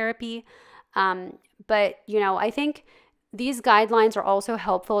hormonal therapy. But I think these guidelines are also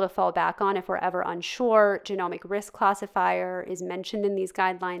helpful to fall back on if we're ever unsure. Genomic risk classifier is mentioned in these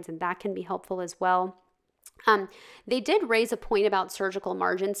guidelines, and that can be helpful as well. They did raise a point about surgical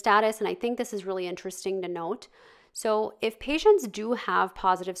margin status, and I think this is really interesting to note. So if patients do have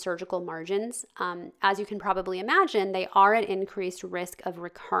positive surgical margins, as you can probably imagine, they are at increased risk of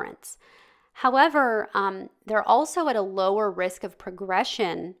recurrence. However, they're also at a lower risk of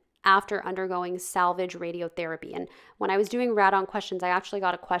progression after undergoing salvage radiotherapy. And when I was doing rad-on questions, I actually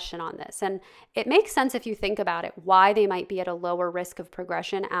got a question on this. And it makes sense if you think about it, why they might be at a lower risk of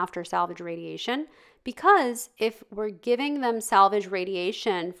progression after salvage radiation. Because if we're giving them salvage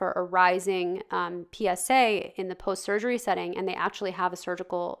radiation for a rising PSA in the post-surgery setting and they actually have a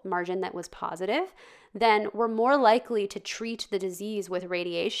surgical margin that was positive, then we're more likely to treat the disease with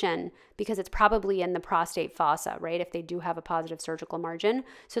radiation because it's probably in the prostate fossa, right? If they do have a positive surgical margin.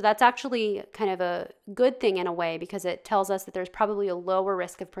 So that's actually kind of a good thing in a way because it tells us that there's probably a lower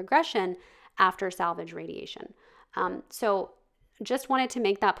risk of progression after salvage radiation. So just wanted to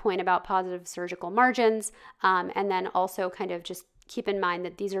make that point about positive surgical margins, and then also kind of just keep in mind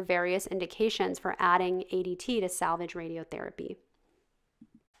that these are various indications for adding ADT to salvage radiotherapy.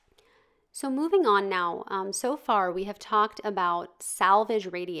 So moving on now, so far we have talked about salvage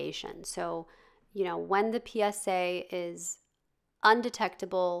radiation. So, when the PSA is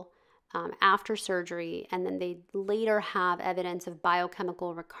undetectable after surgery, and then they later have evidence of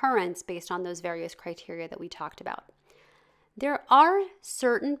biochemical recurrence based on those various criteria that we talked about. There are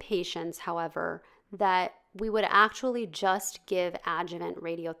certain patients, however, that we would actually just give adjuvant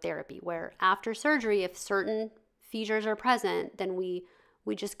radiotherapy, where after surgery, if certain features are present, then we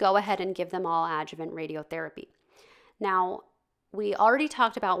just go ahead and give them all adjuvant radiotherapy. Now, we already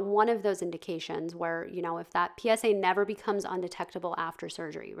talked about one of those indications where, if that PSA never becomes undetectable after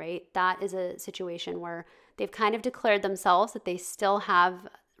surgery, right? That is a situation where they've kind of declared themselves that they still have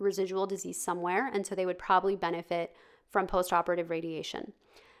residual disease somewhere, and so they would probably benefit from postoperative radiation.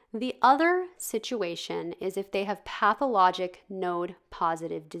 The other situation is if they have pathologic node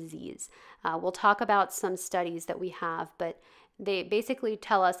positive disease. We'll talk about some studies that we have, but they basically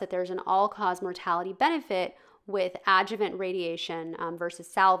tell us that there's an all-cause mortality benefit with adjuvant radiation versus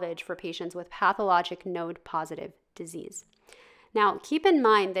salvage for patients with pathologic node positive disease. Now, keep in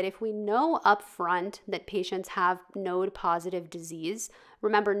mind that if we know upfront that patients have node positive disease,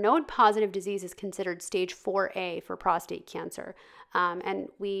 remember, node positive disease is considered stage 4A for prostate cancer. And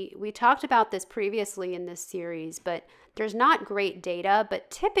we talked about this previously in this series, but there's not great data. But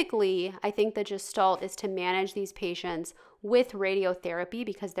typically, I think the gestalt is to manage these patients with radiotherapy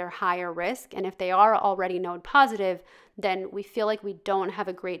because they're higher risk. And if they are already node positive, then we feel like we don't have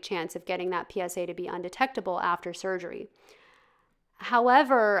a great chance of getting that PSA to be undetectable after surgery.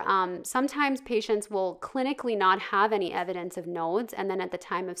 However, sometimes patients will clinically not have any evidence of nodes, and then at the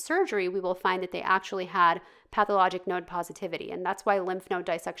time of surgery, we will find that they actually had pathologic node positivity, and that's why lymph node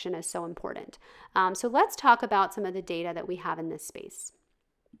dissection is so important. So let's talk about some of the data that we have in this space.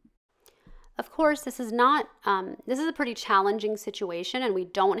 Of course, this is a pretty challenging situation, and we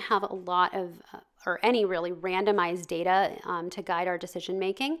don't have a lot of or any really randomized data to guide our decision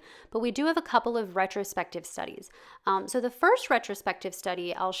making, but we do have a couple of retrospective studies. So the first retrospective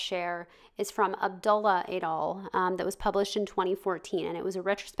study I'll share is from Abdullah et al. That was published in 2014, and it was a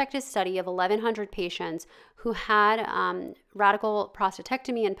retrospective study of 1,100 patients who had radical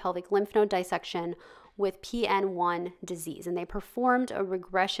prostatectomy and pelvic lymph node dissection with PN1 disease, and they performed a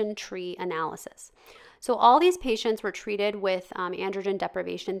regression tree analysis. So all these patients were treated with androgen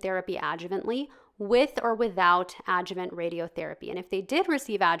deprivation therapy adjuvantly, with or without adjuvant radiotherapy. And if they did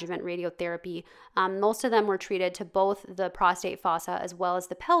receive adjuvant radiotherapy, most of them were treated to both the prostate fossa as well as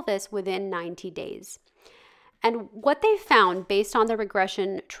the pelvis within 90 days. And what they found based on the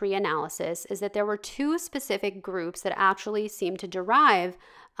regression tree analysis is that there were two specific groups that actually seemed to derive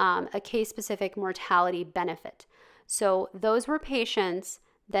a case-specific mortality benefit. So those were patients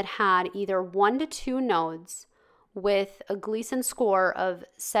that had either 1 to 2 nodes with a Gleason score of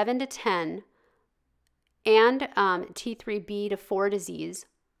 7 to 10 and T3B to 4 disease,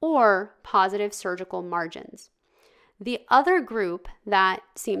 or positive surgical margins. The other group that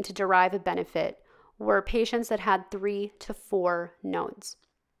seemed to derive a benefit were patients that had 3 to 4 nodes.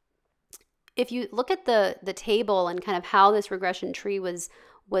 If you look at the table and kind of how this regression tree was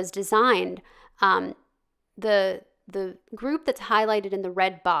designed, the group that's highlighted in the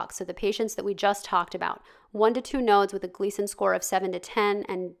red box, so the patients that we just talked about, 1 to 2 nodes with a Gleason score of 7 to 10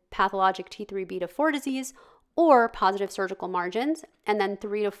 and pathologic T3B to 4 disease, or positive surgical margins, and then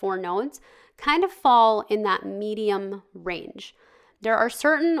 3 to 4 nodes, kind of fall in that medium range. There are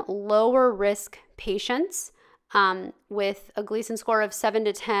certain lower risk patients with a Gleason score of 7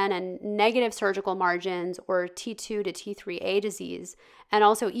 to 10 and negative surgical margins, or T2 to T3A disease, and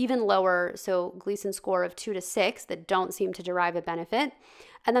also even lower, so Gleason score of 2 to 6 that don't seem to derive a benefit.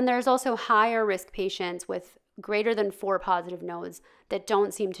 And then there's also higher risk patients with greater than 4 positive nodes that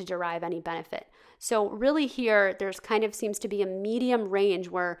don't seem to derive any benefit. So really here, there's kind of seems to be a medium range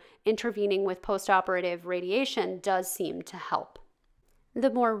where intervening with postoperative radiation does seem to help. The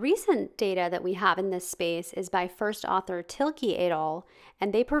more recent data that we have in this space is by first author Tilke et al.,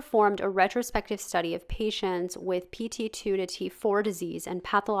 and they performed a retrospective study of patients with PT2 to T4 disease and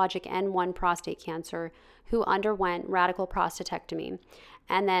pathologic N1 prostate cancer who underwent radical prostatectomy.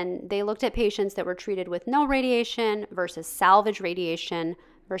 And then they looked at patients that were treated with no radiation versus salvage radiation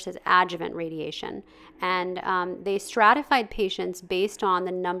versus adjuvant radiation. And they stratified patients based on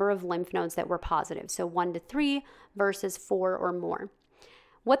the number of lymph nodes that were positive, so 1 to 3 versus 4 or more.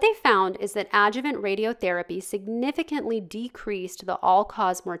 What they found is that adjuvant radiotherapy significantly decreased the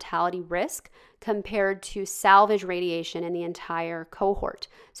all-cause mortality risk compared to salvage radiation in the entire cohort.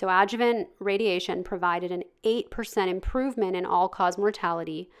 So adjuvant radiation provided an 8% improvement in all-cause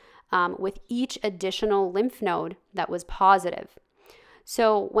mortality with each additional lymph node that was positive.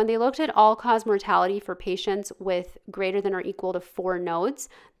 So when they looked at all-cause mortality for patients with greater than or equal to 4 nodes,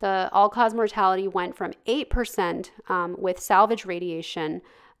 the all-cause mortality went from 8% with salvage radiation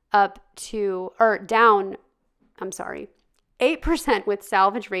up to, or down, 8% with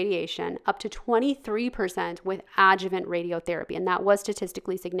salvage radiation up to 23% with adjuvant radiotherapy, and that was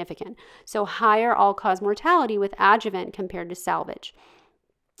statistically significant. So higher all-cause mortality with adjuvant compared to salvage.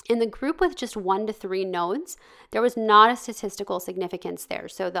 In the group with just 1 to 3 nodes, there was not a statistical significance there.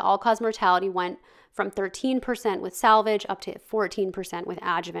 So the all-cause mortality went from 13% with salvage up to 14% with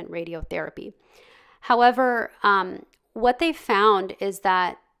adjuvant radiotherapy. However, what they found is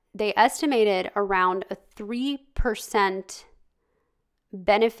that they estimated around a 3%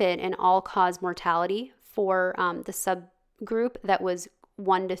 benefit in all-cause mortality for the subgroup that was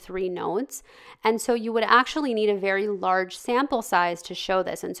 1 to 3 nodes. And so you would actually need a very large sample size to show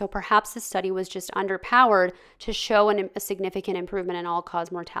this. And so perhaps the study was just underpowered to show a significant improvement in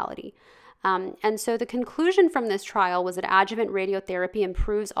all-cause mortality. And so the conclusion from this trial was that adjuvant radiotherapy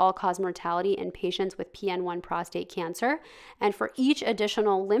improves all-cause mortality in patients with PN1 prostate cancer. And for each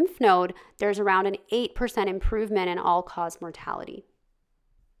additional lymph node, there's around an 8% improvement in all-cause mortality.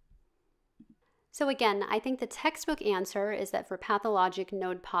 So again, I think the textbook answer is that for pathologic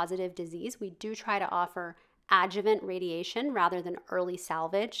node-positive disease, we do try to offer adjuvant radiation rather than early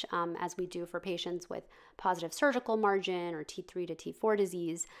salvage, as we do for patients with positive surgical margin or T3 to T4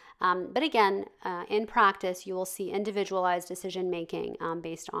 disease. But again, in practice, you will see individualized decision-making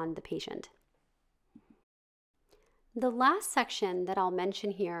based on the patient. The last section that I'll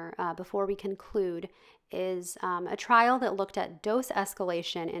mention here before we conclude is a trial that looked at dose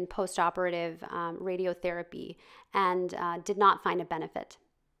escalation in postoperative radiotherapy and did not find a benefit.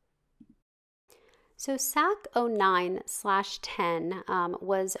 So SAC 09/10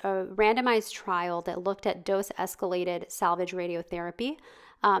 was a randomized trial that looked at dose-escalated salvage radiotherapy.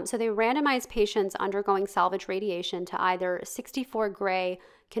 So they randomized patients undergoing salvage radiation to either 64 Gray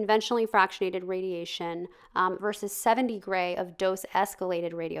conventionally fractionated radiation versus 70 Gray of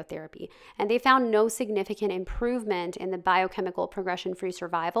dose-escalated radiotherapy. And they found no significant improvement in the biochemical progression-free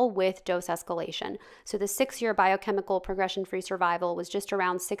survival with dose escalation. So the 6-year biochemical progression-free survival was just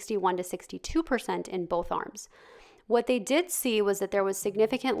around 61 to 62% in both arms. What they did see was that there was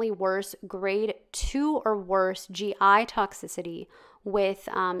significantly worse grade 2 or worse GI toxicity with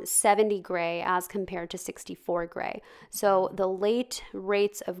 70 Gray as compared to 64 Gray. So the late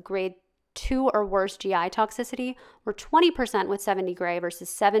rates of grade 2 or worse GI toxicity were 20% with 70 gray versus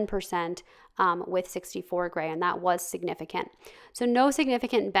 7% with 64 gray, and that was significant. So no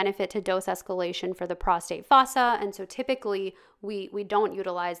significant benefit to dose escalation for the prostate fossa, and so typically we don't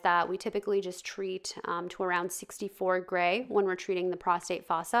utilize that. We typically just treat to around 64 gray when we're treating the prostate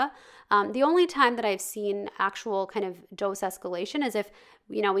fossa. The only time that I've seen actual kind of dose escalation is if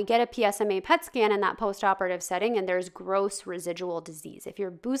we get a PSMA PET scan in that postoperative setting and there's gross residual disease. If you're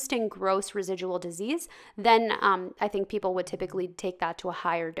boosting gross residual disease, then I think people would typically take that to a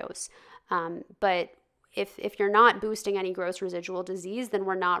higher dose. But if you're not boosting any gross residual disease, then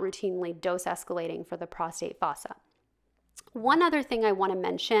we're not routinely dose escalating for the prostate fossa. One other thing I want to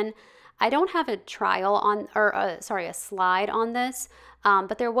mention, I don't have a trial on, a slide on this,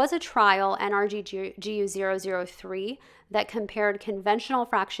 but there was a trial, NRG-GU003, that compared conventional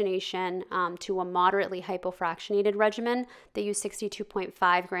fractionation to a moderately hypofractionated regimen. They used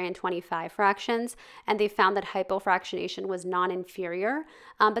 62.5 gray and 25 fractions, and they found that hypofractionation was non-inferior,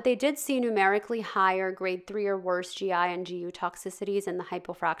 but they did see numerically higher grade 3 or worse GI and GU toxicities in the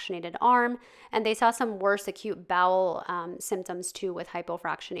hypofractionated arm, and they saw some worse acute bowel symptoms too with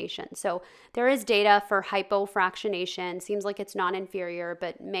hypofractionation. So there is data for hypofractionation. Seems like it's non-inferior,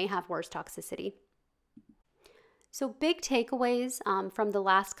 but may have worse toxicity. So big takeaways from the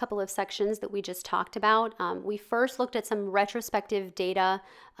last couple of sections that we just talked about. We first looked at some retrospective data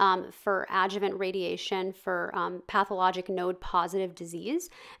for adjuvant radiation for pathologic node-positive disease,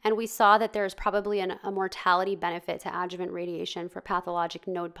 and we saw that there's probably a mortality benefit to adjuvant radiation for pathologic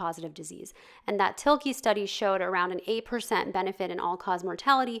node-positive disease. And that Tilke study showed around an 8% benefit in all-cause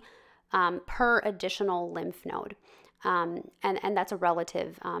mortality per additional lymph node, and that's a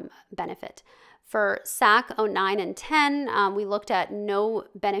relative benefit. For SAC09 and 10, we looked at no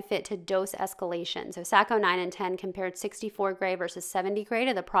benefit to dose escalation. So SAC09 and 10 compared 64 gray versus 70 gray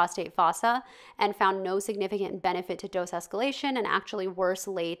to the prostate fossa and found no significant benefit to dose escalation and actually worse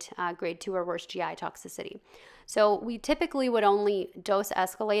late grade 2 or worse GI toxicity. So we typically would only dose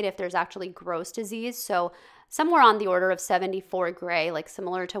escalate if there's actually gross disease. So somewhere on the order of 74 gray, like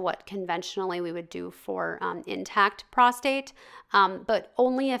similar to what conventionally we would do for intact prostate, but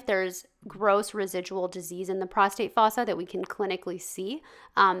only if there's gross residual disease in the prostate fossa that we can clinically see.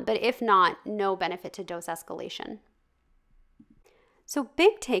 But if not, no benefit to dose escalation. So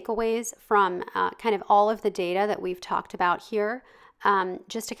big takeaways from kind of all of the data that we've talked about here,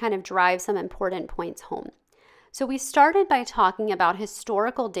 just to kind of drive some important points home. So we started by talking about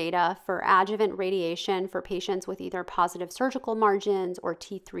historical data for adjuvant radiation for patients with either positive surgical margins or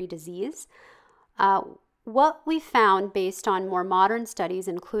T3 disease. What we found based on more modern studies,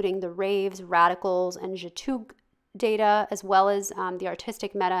 including the RAVES, radicals, and Jatug data, as well as the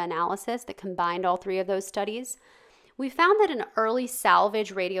artistic meta-analysis that combined all three of those studies, we found that an early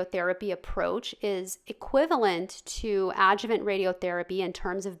salvage radiotherapy approach is equivalent to adjuvant radiotherapy in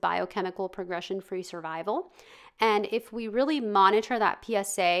terms of biochemical progression-free survival. And if we really monitor that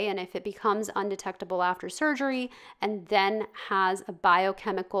PSA and if it becomes undetectable after surgery and then has a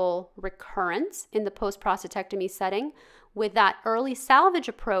biochemical recurrence in the post-prostatectomy setting, with that early salvage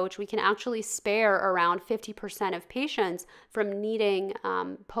approach, we can actually spare around 50% of patients from needing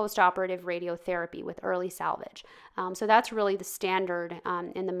post-operative radiotherapy with early salvage. So that's really the standard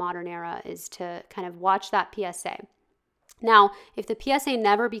in the modern era, is to kind of watch that PSA. Now, if the PSA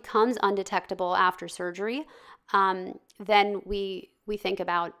never becomes undetectable after surgery, then we think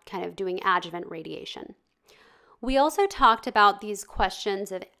about kind of doing adjuvant radiation. We also talked about these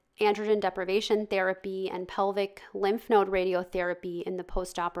questions of androgen deprivation therapy and pelvic lymph node radiotherapy in the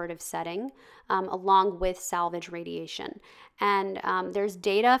postoperative setting, along with salvage radiation. And there's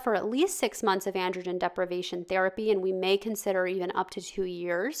data for at least 6 months of androgen deprivation therapy, and we may consider even up to 2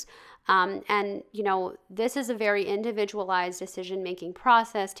 years. And, this is a very individualized decision-making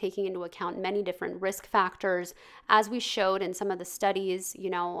process, taking into account many different risk factors. As we showed in some of the studies,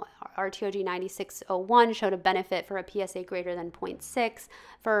 RTOG 9601 showed a benefit for a PSA greater than 0.6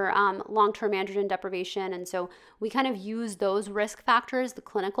 for long-term androgen deprivation. And so we kind of use those risk factors, the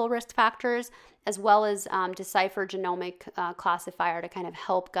clinical risk factors, as well as Decipher genomic classifier to kind of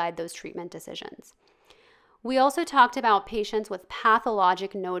help guide those treatment decisions. We also talked about patients with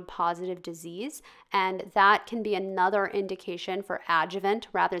pathologic node-positive disease, and that can be another indication for adjuvant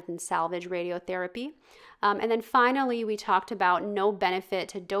rather than salvage radiotherapy. And then finally, we talked about no benefit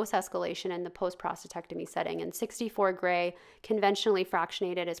to dose escalation in the post-prostatectomy setting, and 64 gray conventionally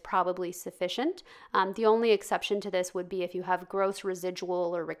fractionated is probably sufficient. The only exception to this would be if you have gross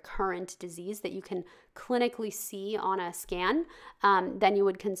residual or recurrent disease that you can clinically see on a scan, then you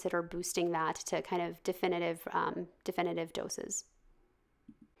would consider boosting that to kind of definitive doses.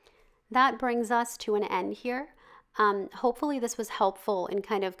 That brings us to an end here. Hopefully this was helpful in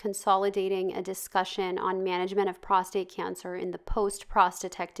kind of consolidating a discussion on management of prostate cancer in the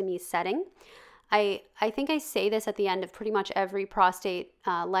post-prostatectomy setting. I think I say this at the end of pretty much every prostate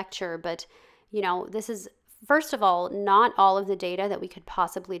lecture, but this is, first of all, not all of the data that we could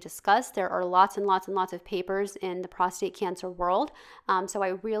possibly discuss. There are lots and lots and lots of papers in the prostate cancer world. So I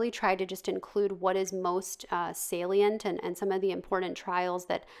really try to just include what is most salient and some of the important trials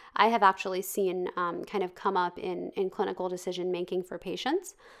that I have actually seen kind of come up in clinical decision making for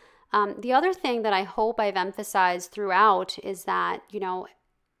patients. The other thing that I hope I've emphasized throughout is that,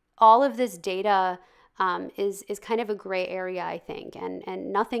 all of this data is kind of a gray area, I think,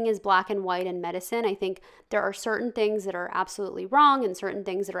 and nothing is black and white in medicine. I think there are certain things that are absolutely wrong and certain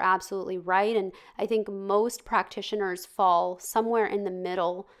things that are absolutely right, and I think most practitioners fall somewhere in the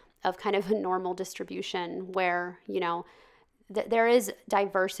middle of kind of a normal distribution where, there is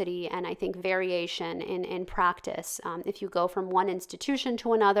diversity and I think variation in practice. If you go from one institution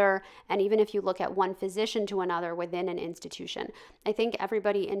to another, and even if you look at one physician to another within an institution, I think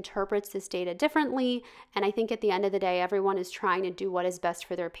everybody interprets this data differently. And I think at the end of the day, everyone is trying to do what is best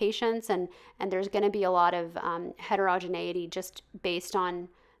for their patients. And there's going to be a lot of heterogeneity just based on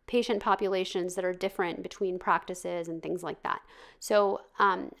patient populations that are different between practices and things like that. So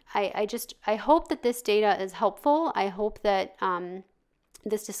I hope that this data is helpful. I hope that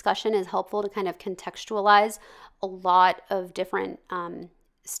this discussion is helpful to kind of contextualize a lot of different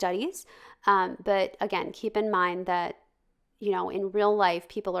studies. But again, keep in mind that in real life,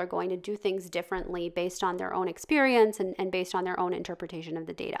 people are going to do things differently based on their own experience and based on their own interpretation of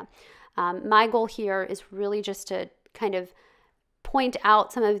the data. My goal here is really just to kind of point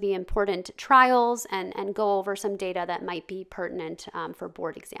out some of the important trials and go over some data that might be pertinent for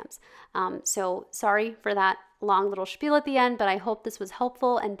board exams. So sorry for that long little spiel at the end, but I hope this was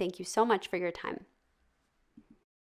helpful, and thank you so much for your time.